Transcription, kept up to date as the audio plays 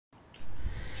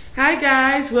Hi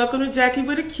guys, welcome to Jackie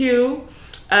with a Q.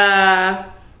 Thanks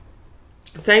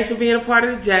for being a part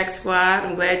of the Jack Squad.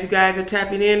 I'm glad you guys are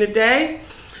tapping in today.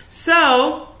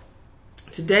 So,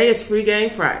 today is Free Game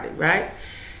Friday, right?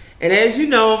 And as you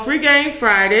know, on Free Game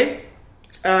Friday,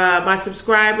 my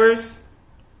subscribers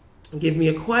give me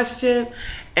a question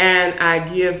and I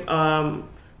give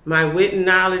my wit and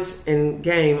knowledge and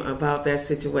game about that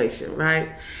situation, right?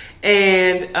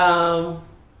 And,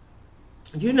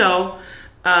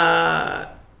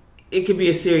 it could be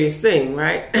a serious thing,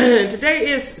 right? Today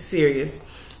is serious.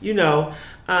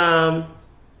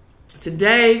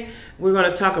 Today we're going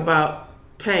to talk about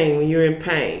pain when you're in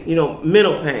pain,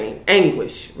 mental pain,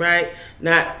 anguish, right?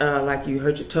 Not like you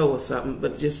hurt your toe or something,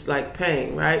 but just like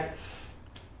pain, right?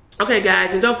 Okay,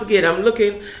 guys, and don't forget,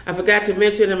 I forgot to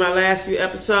mention in my last few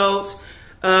episodes,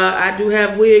 I do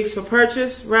have wigs for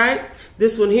purchase, right?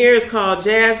 This one here is called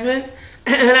Jasmine,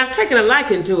 and I've taken a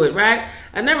liking to it, right?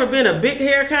 I've never been a big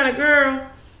hair kind of girl,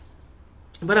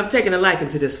 but I'm taking a liking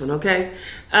to this one, okay?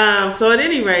 So at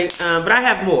any rate, but I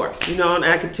have more, and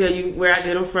I can tell you where I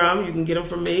get them from. You can get them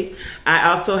from me.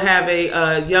 I also have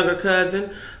a younger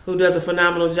cousin who does a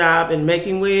phenomenal job in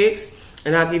making wigs,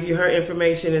 and I'll give you her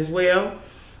information as well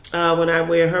when I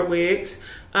wear her wigs.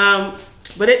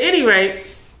 But at any rate,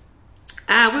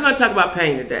 we're going to talk about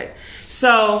pain today.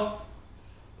 So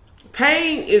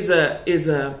pain is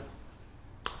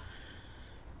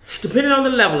depending on the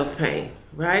level of pain,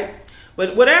 right?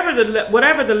 But whatever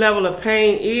the level of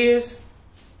pain is,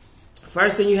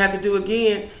 first thing you have to do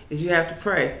again is you have to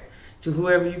pray to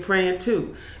whoever you're praying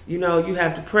to. You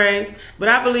have to pray. But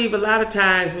I believe a lot of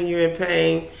times when you're in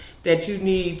pain that you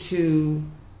need,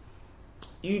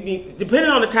 depending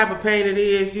on the type of pain it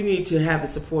is, you need to have the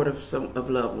support of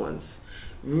loved ones.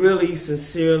 Really,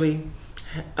 sincerely,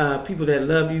 people that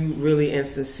love you really and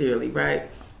sincerely,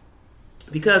 right?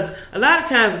 Because a lot of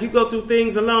times when you go through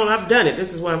things alone, I've done it.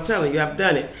 This is what I'm telling you. I've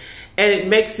done it. And it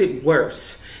makes it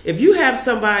worse. If you have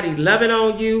somebody loving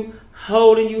on you,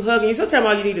 holding you, hugging you, sometimes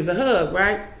all you need is a hug,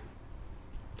 right?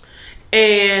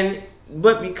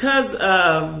 But because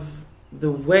of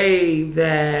the way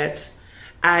that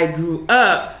I grew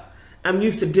up, I'm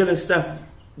used to dealing with stuff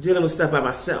by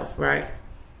myself, right?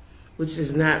 Which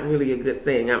is not really a good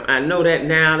thing. I know that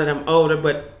now that I'm older,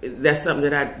 but that's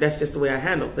something that's just the way I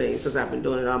handle things because I've been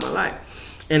doing it all my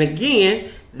life. And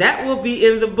again, that will be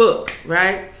in the book,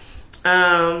 right?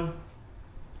 My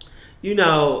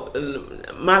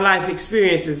life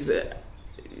experiences,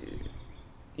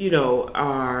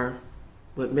 are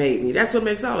what made me. That's what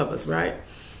makes all of us, right?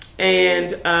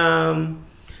 And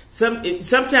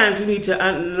sometimes you need to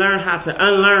learn how to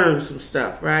unlearn some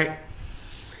stuff, right?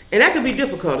 And that can be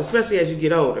difficult, especially as you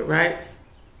get older, right?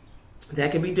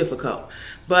 That can be difficult.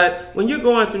 But when you're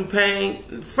going through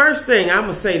pain, first thing, I'm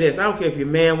going to say this. I don't care if you're a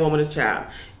man, woman, or child.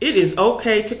 It is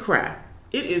okay to cry.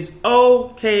 It is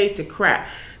okay to cry.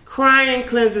 Crying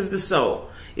cleanses the soul.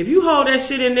 If you hold that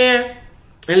shit in there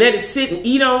and let it sit and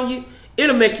eat on you,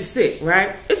 it'll make you sick,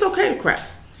 right? It's okay to cry.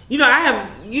 I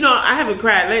haven't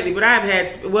cried lately, but I've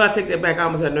had, well, I take that back. I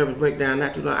almost had a nervous breakdown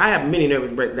not too long. I have many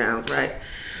nervous breakdowns, right?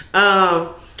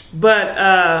 But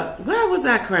why was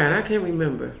I crying? I can't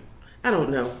remember. I don't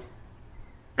know.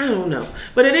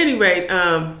 But at any rate,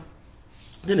 didn't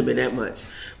have been that much.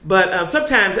 But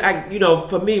sometimes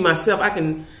for me, myself, I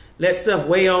can let stuff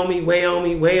weigh on me, and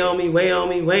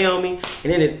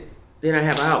then I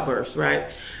have an outburst,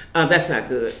 right? That's not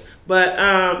good. But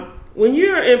when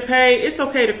you're in pain, it's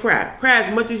okay to cry. Cry as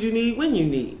much as you need when you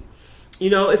need.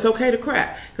 It's okay to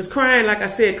cry. Because crying, like I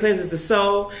said, cleanses the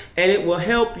soul, and it will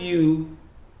help you.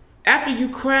 After you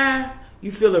cry,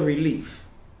 you feel a relief.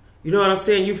 You know what I'm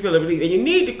saying? You feel a relief. And you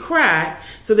need to cry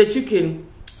so that you can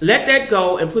let that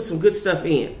go and put some good stuff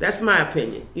in. That's my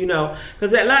opinion,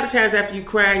 Because a lot of times after you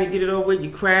cry and you get it over with, you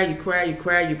cry, you pray, you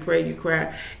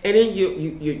cry. And then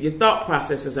your thought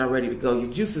processes are ready to go.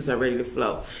 Your juices are ready to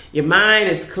flow. Your mind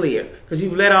is clear because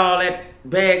you've let all that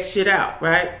bad shit out,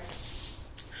 right?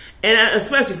 And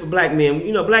especially for black men,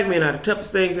 black men are the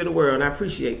toughest things in the world, and I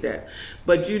appreciate that.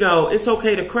 But, it's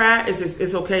okay to cry.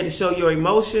 It's okay to show your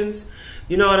emotions.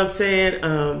 You know what I'm saying?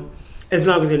 As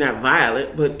long as they're not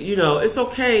violent. But, it's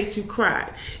okay to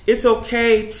cry. It's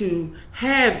okay to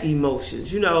have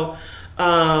emotions.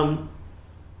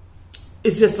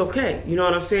 It's just okay. You know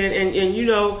what I'm saying? And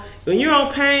when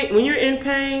you're in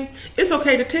pain, it's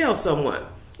okay to tell someone.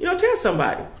 Tell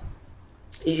somebody.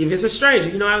 If it's a stranger,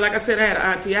 like I said, I had an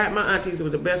auntie. My aunties were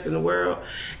the best in the world.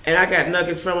 And I got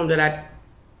nuggets from them that I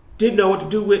didn't know what to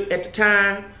do with at the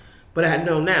time, but I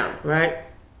know now, right?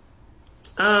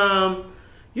 Tell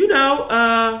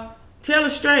a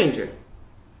stranger.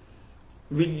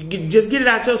 Just get it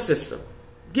out your system.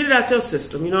 Get it out your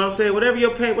system. You know what I'm saying?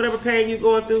 Whatever pain you're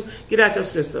going through, get out your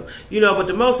system. You know, but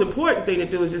the most important thing to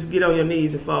do is just get on your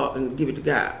knees and fall and give it to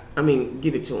God. I mean,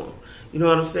 give it to him. You know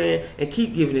what I'm saying? And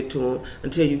keep giving it to him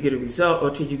until you get a result, or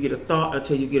until you get a thought,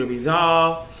 until you get a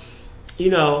resolve.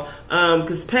 You know,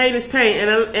 because pain is pain,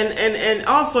 and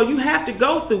also you have to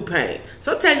go through pain.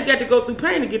 Sometimes you got to go through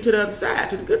pain to get to the other side,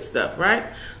 to the good stuff, right?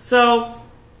 So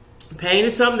pain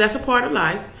is something that's a part of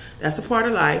life. That's a part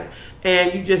of life,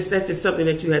 and that's just something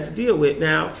that you have to deal with.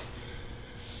 Now,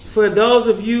 for those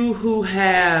of you who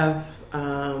have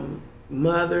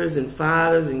mothers and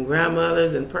fathers and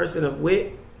grandmothers and person of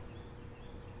wit,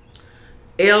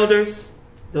 elders,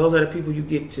 those are the people you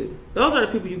get to. Those are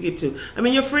the people you get to. I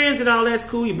mean, your friends and all that's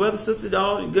cool. Your brother, sister,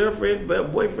 all your girlfriend,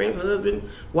 boyfriends, husband,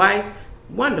 wife,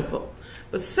 wonderful.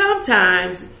 But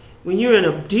sometimes when you're in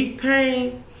a deep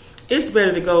pain, it's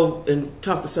better to go and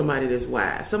talk to somebody that's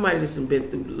wise, somebody that's been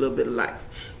through a little bit of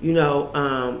life. You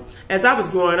know, as I was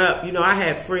growing up, you know, I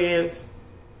had friends,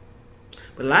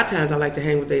 but a lot of times I like to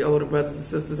hang with their older brothers and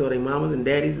sisters, or their mamas and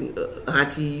daddies and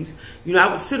aunties. You know,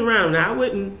 I would sit around. Now,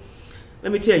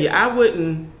 let me tell you, I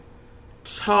wouldn't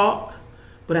talk,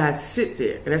 but I'd sit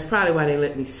there. And that's probably why they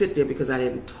let me sit there, because I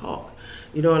didn't talk.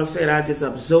 You know what I'm saying? I just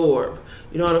absorb.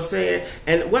 You know what I'm saying?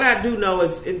 And what I do know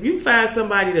is, if you find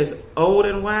somebody that's old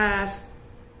and wise,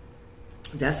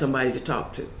 that's somebody to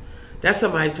talk to. That's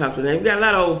somebody to talk to. Now, we got a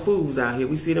lot of old fools out here.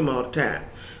 We see them all the time.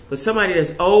 But somebody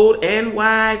that's old and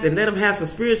wise, and let them have some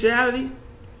spirituality,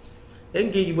 they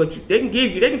can give you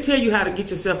they can tell you how to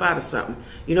get yourself out of something.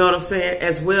 You know what I'm saying?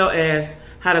 As well as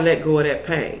how to let go of that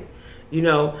pain. You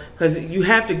know, because you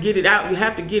have to get it out. You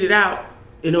have to get it out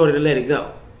in order to let it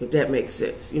go, if that makes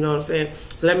sense. You know what I'm saying?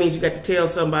 So that means you got to tell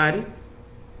somebody,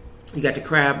 you got to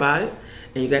cry about it,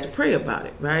 and you got to pray about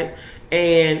it, right?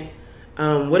 And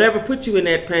whatever put you in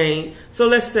that pain. So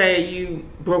let's say you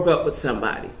broke up with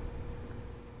somebody,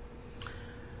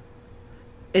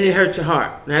 and it hurt your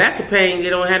heart. Now, that's a pain they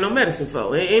don't have no medicine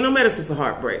for. Ain't no medicine for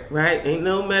heartbreak, right? Ain't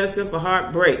no medicine for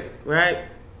heartbreak, right?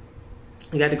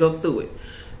 You got to go through it.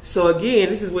 So again,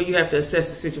 this is where you have to assess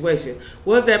the situation.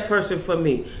 Was that person for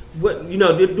me? What, you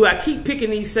know, do I keep picking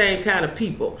these same kind of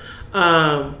people?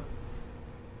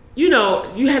 You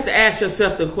know, you have to ask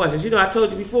yourself the questions. You know, I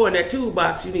told you before, in that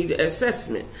toolbox, you need the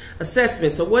assessment.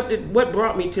 So what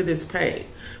brought me to this pain?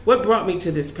 What brought me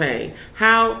to this pain?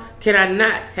 How can I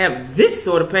not have this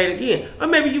sort of pain again? Or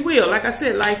maybe you will. Like I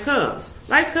said, life comes.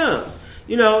 Life comes.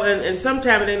 You know, and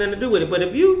sometimes it ain't nothing to do with it. But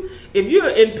if you're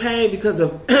in pain because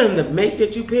of the mate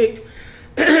that you picked,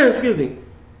 excuse me,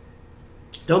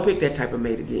 don't pick that type of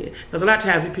mate again. Because a lot of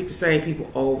times we pick the same people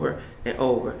over and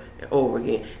over and over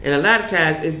again. And a lot of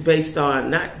times it's based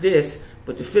on not this,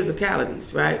 but the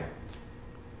physicalities, right?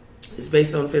 It's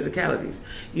based on physicalities,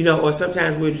 you know, or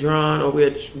sometimes we're drawn, or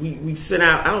we send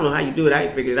out, I don't know how you do it, I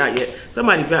ain't figured it out yet.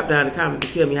 Somebody drop down in the comments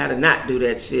and tell me how to not do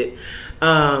that shit.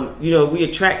 You know, we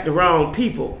attract the wrong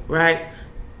people, right?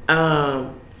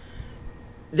 That's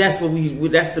that's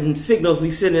the signals we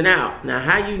sending out. Now,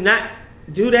 how you not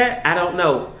do that, I don't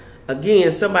know.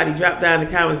 Again, somebody drop down in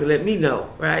the comments and let me know,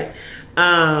 right?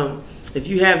 If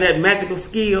you have that magical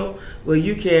skill where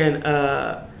you can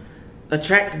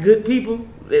attract good people,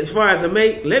 as far as a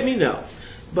mate, let me know.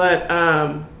 But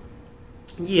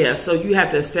yeah, so you have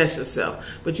to assess yourself.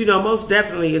 But you know, most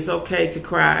definitely, it's okay to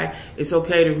cry. It's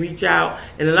okay to reach out.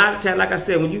 And a lot of times, like I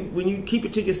said, when you keep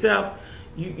it to yourself,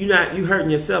 you hurting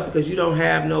yourself, because you don't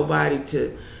have nobody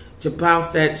to bounce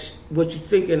what you're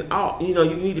thinking off. You know,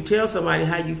 you need to tell somebody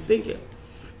how you thinking.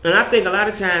 And I think a lot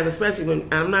of times, especially when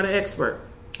I'm not an expert,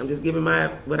 I'm just giving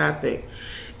what I think,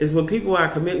 is when people are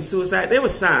committing suicide, there were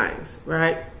signs,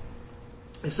 right?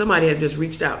 If somebody had just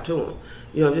reached out to them,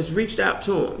 you know, just reached out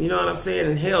to them, you know what I'm saying,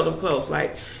 and held them close.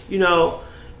 Like, you know,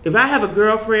 if I have a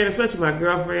girlfriend, especially my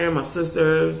girlfriend, my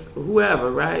sisters,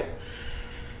 whoever, right?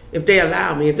 If they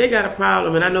allow me, if they got a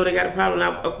problem, and I know they got a problem,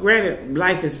 now, granted,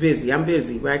 life is busy. I'm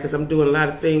busy, right? Because I'm doing a lot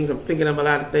of things. I'm thinking of a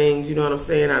lot of things, you know what I'm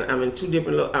saying? I'm in two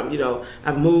different, you know,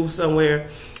 I've moved somewhere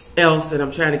else, and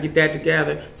I'm trying to get that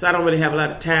together, so I don't really have a lot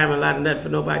of time, a lot of nothing for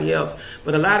nobody else.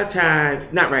 But a lot of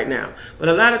times, not right now, but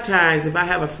a lot of times, if I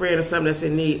have a friend or something that's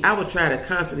in need, I would try to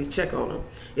constantly check on them.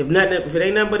 If it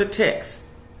ain't nothing but a text,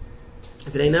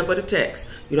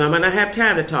 you know, I might not have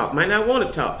time to talk, might not want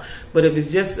to talk, but if it's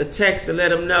just a text to let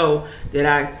them know that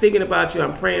I'm thinking about you,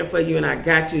 I'm praying for you, and I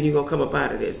got you, and you're gonna come up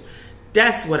out of this.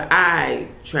 That's what I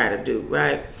try to do,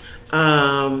 right?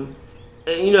 And,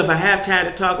 you know, if I have time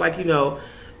to talk, like, you know,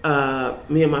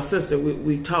 me and my sister,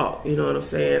 we talk, you know what I'm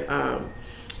saying?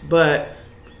 But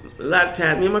a lot of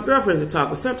times, me and my girlfriends will talk,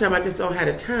 but sometimes I just don't have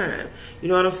the time, you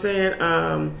know what I'm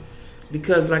saying?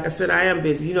 because, like I said, I am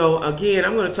busy. You know, again,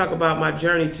 I'm going to talk about my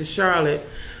journey to Charlotte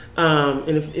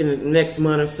in the next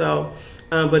month or so.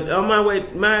 But on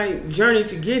my journey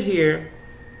to get here,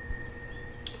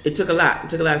 it took a lot. It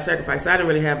took a lot of sacrifice. I didn't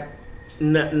really have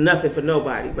nothing for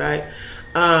nobody, right?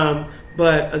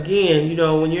 But again, you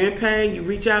know, when you're in pain, you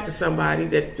reach out to somebody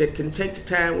that can take the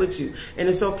time with you. And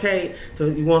it's okay to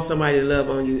you want somebody to love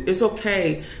on you. It's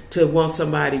okay to want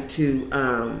somebody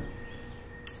to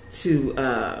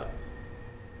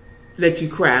let you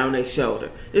cry on their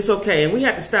shoulder. It's okay. And we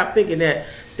have to stop thinking that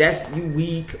that's you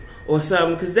weak or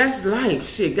something, because that's life.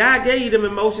 Shit, God gave you them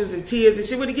emotions and tears and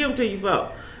shit. What He give them to you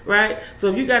for? Right? So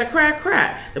if you got to cry,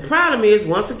 cry. The problem is,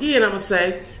 once again, I'm going to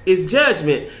say, is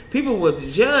judgment. People will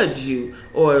judge you,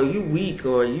 or you weak,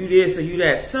 or you this, or you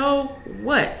that. So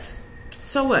what?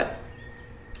 So what?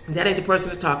 That ain't the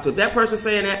person to talk to. If that person's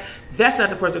saying that, that's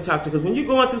not the person to talk to. Because when you're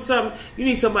going through something, you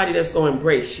need somebody that's going to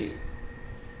embrace you.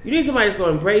 You need somebody that's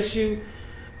going to embrace you,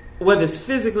 whether it's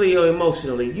physically or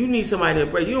emotionally. You need somebody to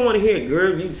embrace you. Don't want to hear it,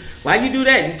 girl. Why you do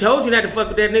that? You told you not to fuck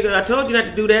with that nigga. I told you not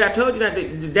to do that. I told you not to.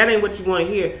 That ain't what you want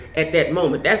to hear at that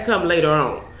moment. That's come later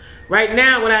on. Right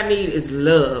now, what I need is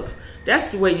love. That's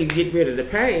the way you get rid of the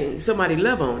pain. Somebody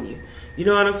love on you. You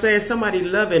know what I'm saying? Somebody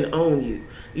loving on you.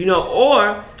 You know,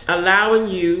 or allowing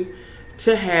you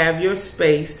to have your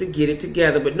space to get it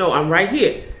together. But no, I'm right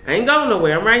here. I ain't going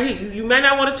nowhere. I'm right here. You may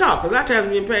not want to talk, because a lot of times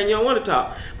when you're in pain, you don't want to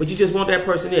talk. But you just want that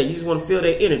person there. You just want to feel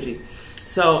their energy.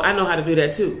 So I know how to do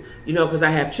that too, you know, because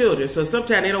I have children. So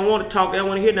sometimes they don't want to talk. They don't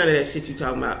want to hear none of that shit you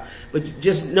talking about. But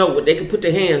just know they can put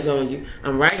their hands on you.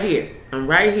 I'm right here. I'm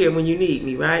right here when you need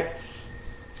me, right?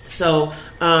 So,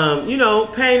 you know,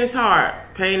 pain is hard.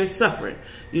 Pain is suffering,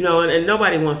 you know, and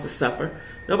nobody wants to suffer.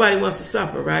 Nobody wants to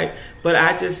suffer, right? But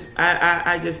I just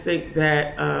think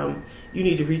that you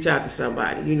need to reach out to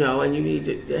somebody, you know, and you need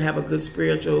to have a good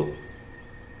spiritual,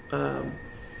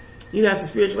 you have some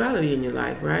spirituality in your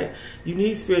life, right? You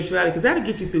need spirituality, because that'll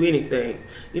get you through anything.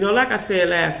 You know, like I said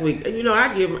last week, you know,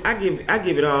 I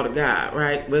give it all to God,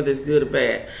 right? Whether it's good or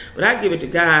bad, but I give it to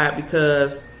God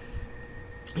because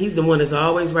He's the one that's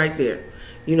always right there.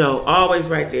 You know, always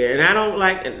right there. And I don't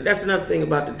like, and that's another thing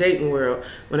about the dating world.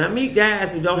 When I meet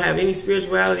guys who don't have any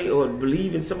spirituality or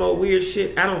believe in some old weird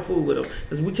shit, I don't fool with them,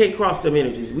 because we can't cross them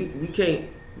energies. We can't,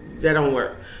 that don't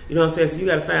work. You know what I'm saying? So you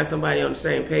got to find somebody on the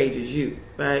same page as you,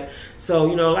 right? So,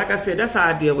 you know, like I said, that's how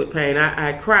I deal with pain.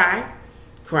 I cry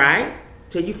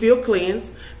till you feel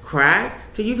cleansed, cry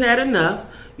till you've had enough.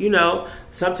 You know,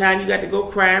 sometimes you got to go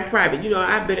cry in private. You know,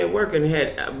 I've been at work and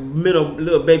had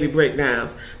little baby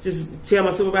breakdowns. Just tell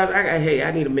my supervisor, hey,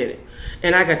 I need a minute.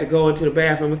 And I got to go into the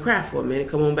bathroom and cry for a minute,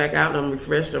 come on back out, and I'm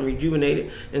refreshed, I'm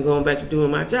rejuvenated, and going back to doing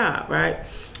my job, right?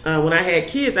 When I had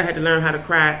kids, I had to learn how to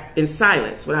cry in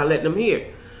silence without letting them hear.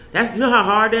 You know how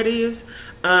hard that is?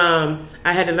 I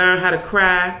had to learn how to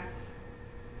cry,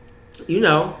 you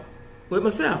know, with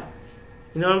myself.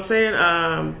 You know what I'm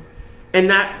saying? And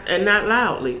not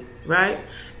loudly, right?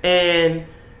 And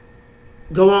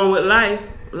go on with life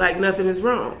like nothing is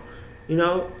wrong, you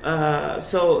know?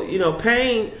 So, you know,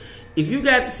 pain, if you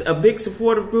got a big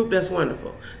supportive group, that's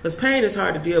wonderful. Because pain is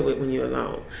hard to deal with when you're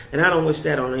alone. And I don't wish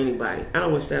that on anybody. I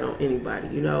don't wish that on anybody,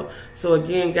 you know? So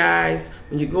again, guys,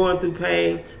 when you're going through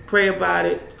pain, pray about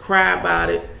it, cry about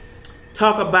it,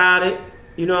 talk about it,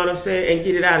 you know what I'm saying? And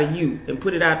get it out of you and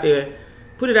put it out there.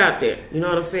 Put it out there, you know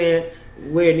what I'm saying?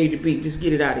 Where it need to be. Just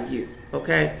get it out of you,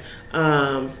 okay?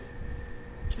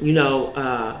 You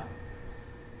know,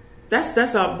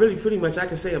 that's all really pretty much I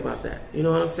can say about that. You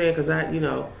know what I'm saying? Because you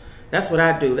know, that's what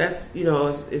I do. That's, you know,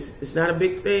 it's not a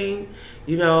big thing.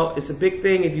 You know, it's a big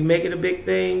thing if you make it a big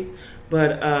thing.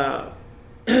 But a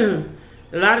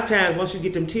lot of times, once you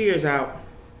get them tears out,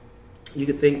 you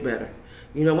can think better.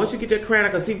 You know, once you get that crying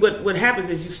out, because see, what happens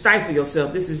is you stifle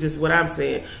yourself. This is just what I'm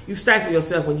saying. You stifle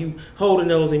yourself when you holding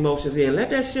those emotions in.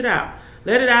 Let that shit out.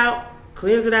 Let it out.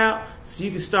 Cleanse it out so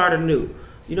you can start anew.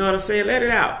 You know what I'm saying? Let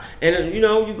it out. And, you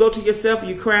know, you go to yourself and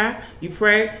you cry. You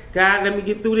pray, God, let me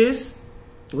get through this.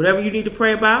 Whatever you need to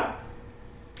pray about.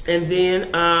 And then,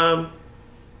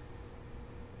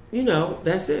 you know,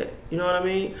 that's it. You know what I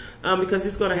mean? Because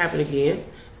it's going to happen again.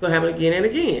 Going to happen again and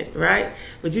again, right?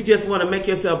 But you just want to make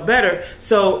yourself better,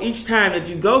 so each time that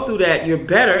you go through that, you're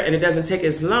better, and it doesn't take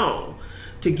as long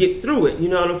to get through it. You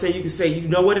know what I'm saying? You can say, you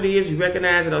know what it is, you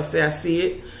recognize it, or say, I see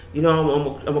it. You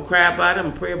know, I'm gonna cry about it, I'm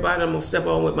gonna pray about it, I'm gonna step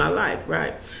on with my life,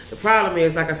 right? The problem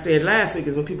is, like I said last week,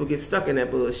 is when people get stuck in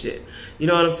that bullshit. You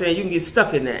know what I'm saying? You can get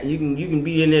stuck in that. You can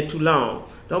be in there too long.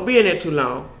 Don't be in there too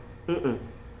long.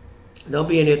 Don't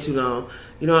be in there too long.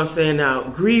 You know what I'm saying? Now,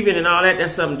 grieving and all that,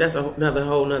 that's something, that's another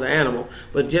whole nother animal.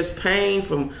 But just pain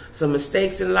from some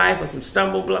mistakes in life or some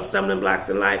stumbling blocks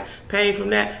in life, pain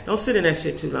from that, don't sit in that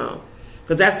shit too long.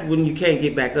 Because that's when you can't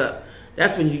get back up.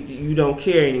 That's when you don't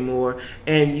care anymore,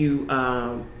 and you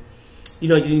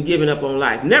you're giving up on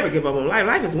life. Never give up on life.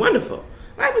 Life is wonderful.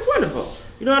 Life is wonderful.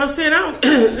 You know what I'm saying?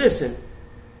 Listen,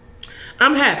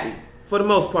 I'm happy. For the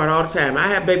most part, all the time. I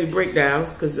have baby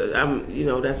breakdowns because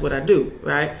that's what I do,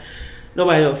 right?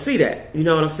 Nobody don't see that. You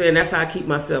know what I'm saying? That's how I keep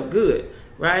myself good,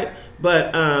 right?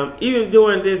 But even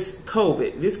during this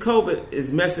COVID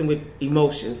is messing with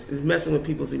emotions. It's messing with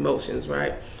people's emotions,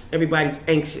 right? Everybody's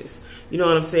anxious. You know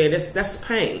what I'm saying? That's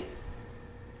pain.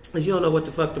 Because you don't know what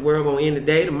the fuck the world gonna end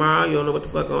today, tomorrow. You don't know what the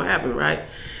fuck gonna happen, right?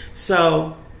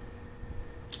 So,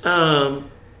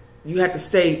 you have to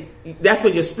stay, that's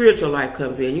where your spiritual life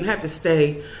comes in. You have to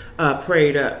stay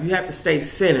prayed up. You have to stay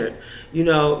centered. You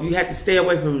have to stay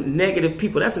away from negative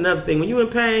people. That's another thing. When you're in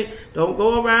pain, don't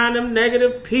go around them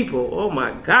negative people. Oh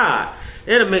my God.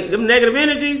 That'll make them negative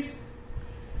energies.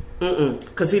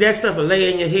 Because see, that stuff will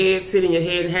lay in your head, sit in your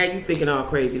head, and have you thinking all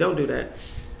crazy. Don't do that.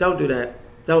 Don't do that.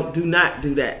 Do not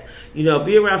do that.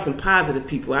 Be around some positive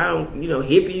people. I don't,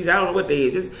 hippies, I don't know what they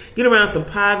is. Just get around some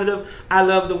positive, I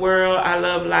love the world, I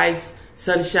love life,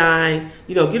 sunshine.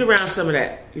 Get around some of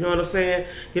that. You know what I'm saying?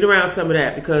 Get around some of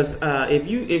that, because if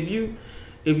you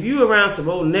around some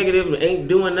old negative, ain't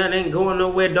doing nothing, ain't going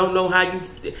nowhere, don't know how you,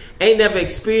 ain't never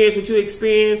experienced what you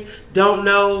experienced, don't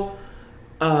know,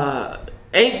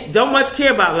 don't much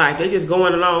care about life. They just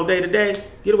going along day to day.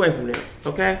 Get away from them,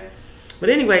 okay? But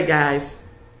anyway, guys.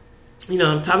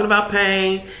 I'm talking about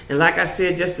pain, and like I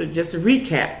said, just to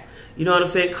recap, you know what I'm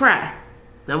saying? Cry.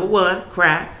 Number 1,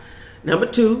 cry. Number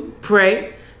 2,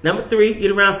 pray. Number 3,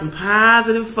 get around some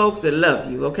positive folks that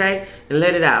love you, okay? And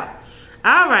let it out.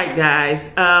 All right, guys.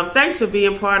 Thanks for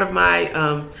being part of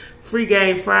my Free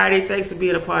Game Friday. Thanks for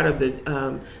being a part of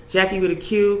the Jackie with a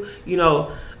Q.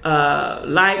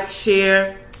 Like,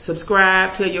 share,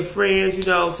 subscribe, tell your friends,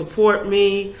 support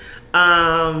me.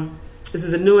 This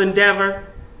is a new endeavor.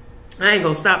 I ain't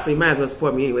gonna stop, so you might as well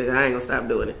support me anyway. I ain't gonna stop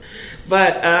doing it.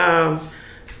 But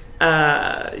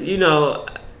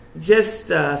just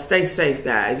stay safe,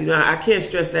 guys. I can't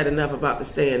stress that enough about the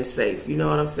staying safe. You know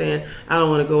what I'm saying? I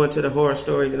don't want to go into the horror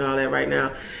stories and all that right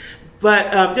now.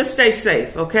 But just stay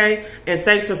safe, okay? And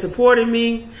thanks for supporting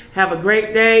me. Have a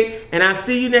great day, and I'll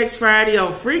see you next Friday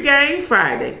on Free Game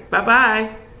Friday.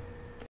 Bye-bye.